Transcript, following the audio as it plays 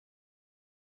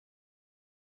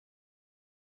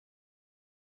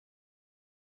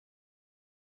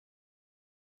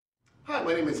Hi,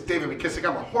 my name is David McKissick.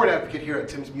 I'm a horn advocate here at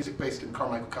Tim's Music based in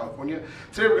Carmichael, California.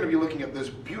 Today we're going to be looking at this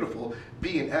beautiful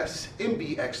B+S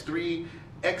MBX3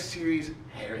 X-series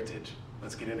Heritage.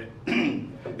 Let's get in it.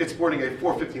 It's sporting a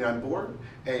 459 bore,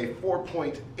 a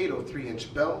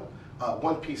 4.803-inch bell,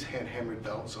 one-piece hand-hammered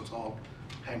bell, so it's all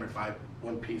hammered by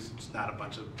one piece. It's not a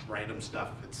bunch of random stuff.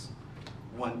 It's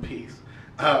one piece.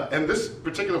 And this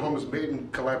particular horn was made in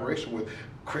collaboration with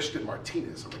Christian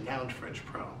Martinez, a renowned French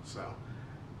pro. So,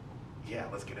 yeah,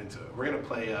 let's get into it. We're going to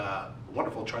play a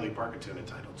wonderful Charlie Parker tune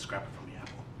entitled Scrapple From the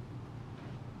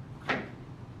Apple.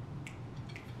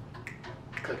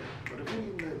 Click it. What do we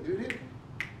do here?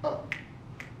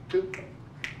 2,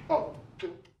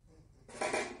 2.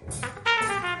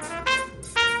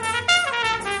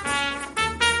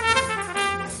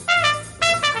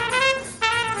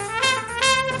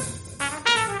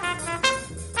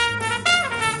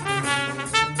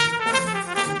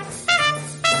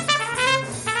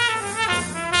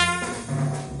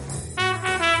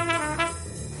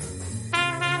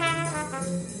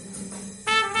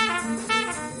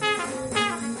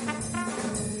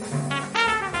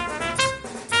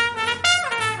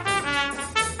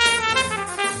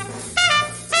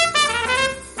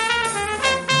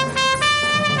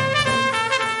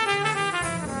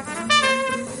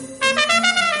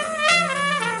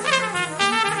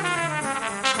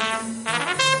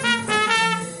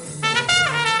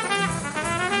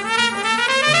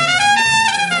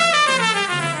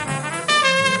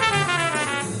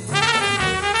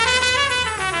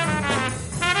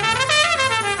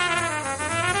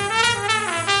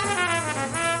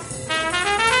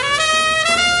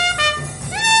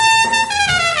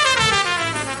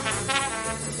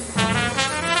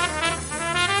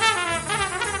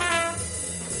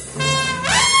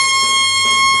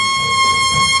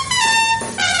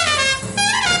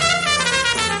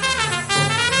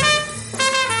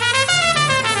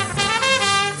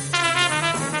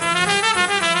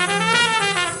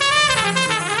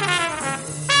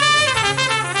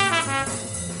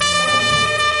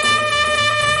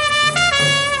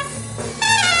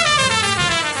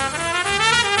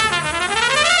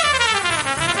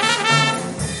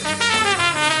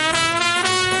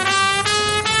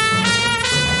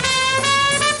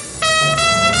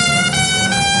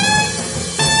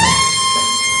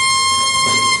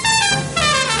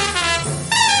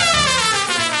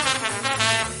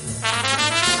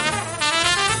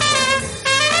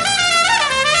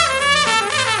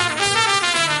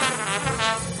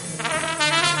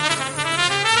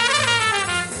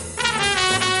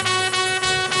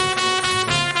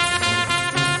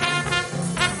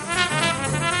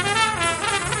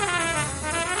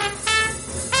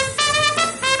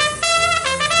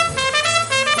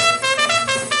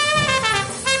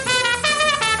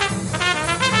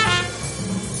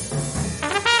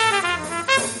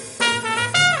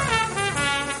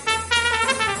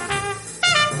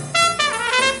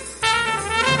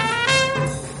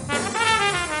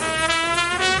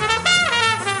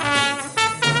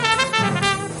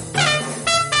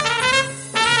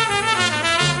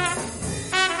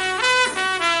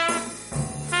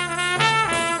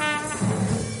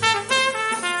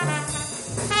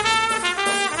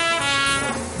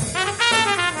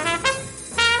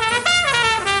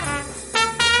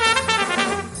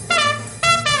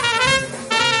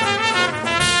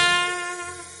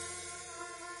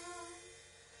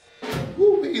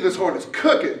 This horn is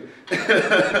cooking.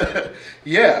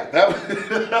 Yeah, that was,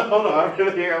 hold on, I'm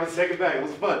gonna take it back. It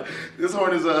was fun. This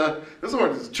horn is a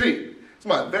treat. It's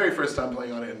my very first time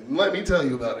playing on it, and let me tell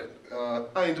you about it.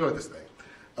 I enjoyed this thing.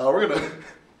 We're gonna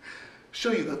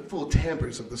show you the full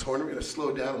timbres of this horn. We're gonna slow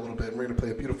it down a little bit, and we're gonna play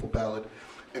a beautiful ballad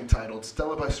entitled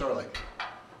Stella By Starlight.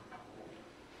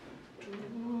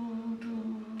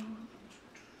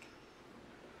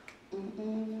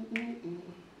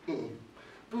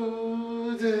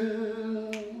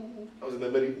 I was in the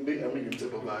medium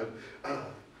tempo vibe.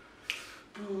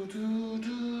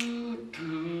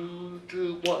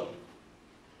 1,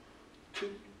 2.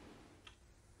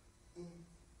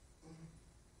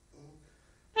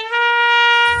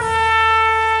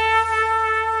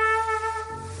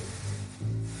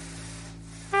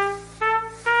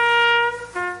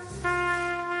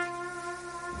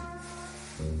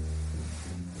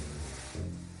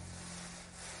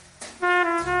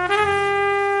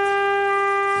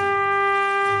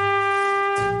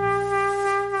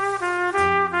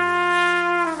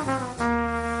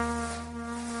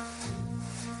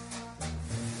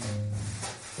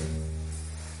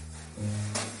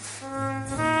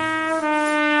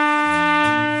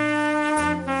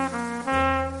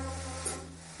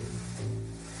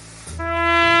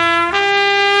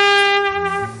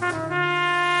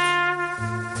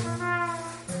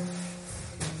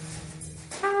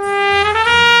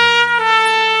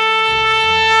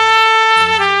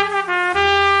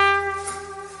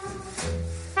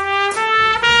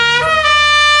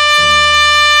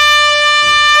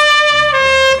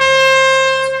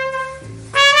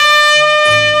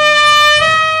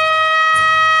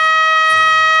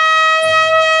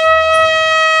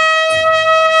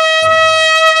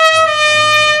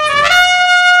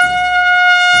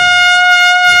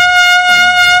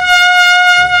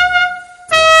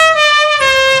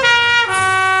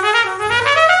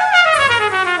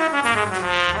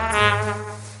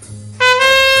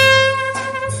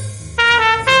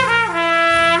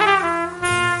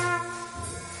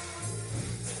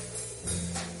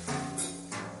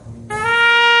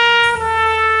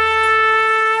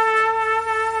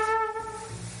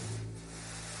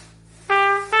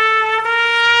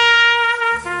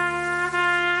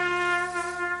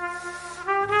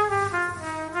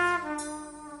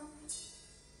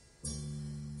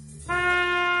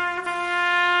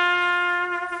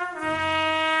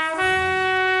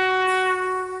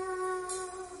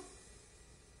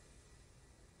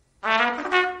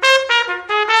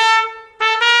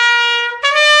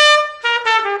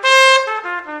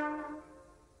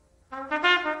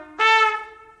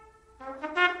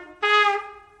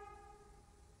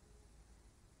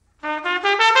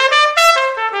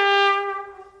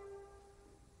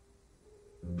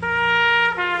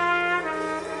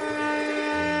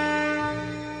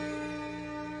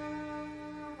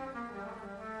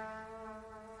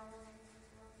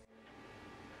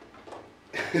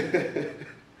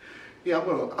 Yeah, I'm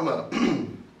gonna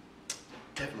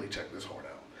definitely check this horn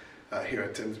out here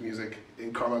at Tim's Music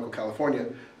in Carmichael, California.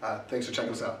 Thanks for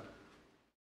checking us out.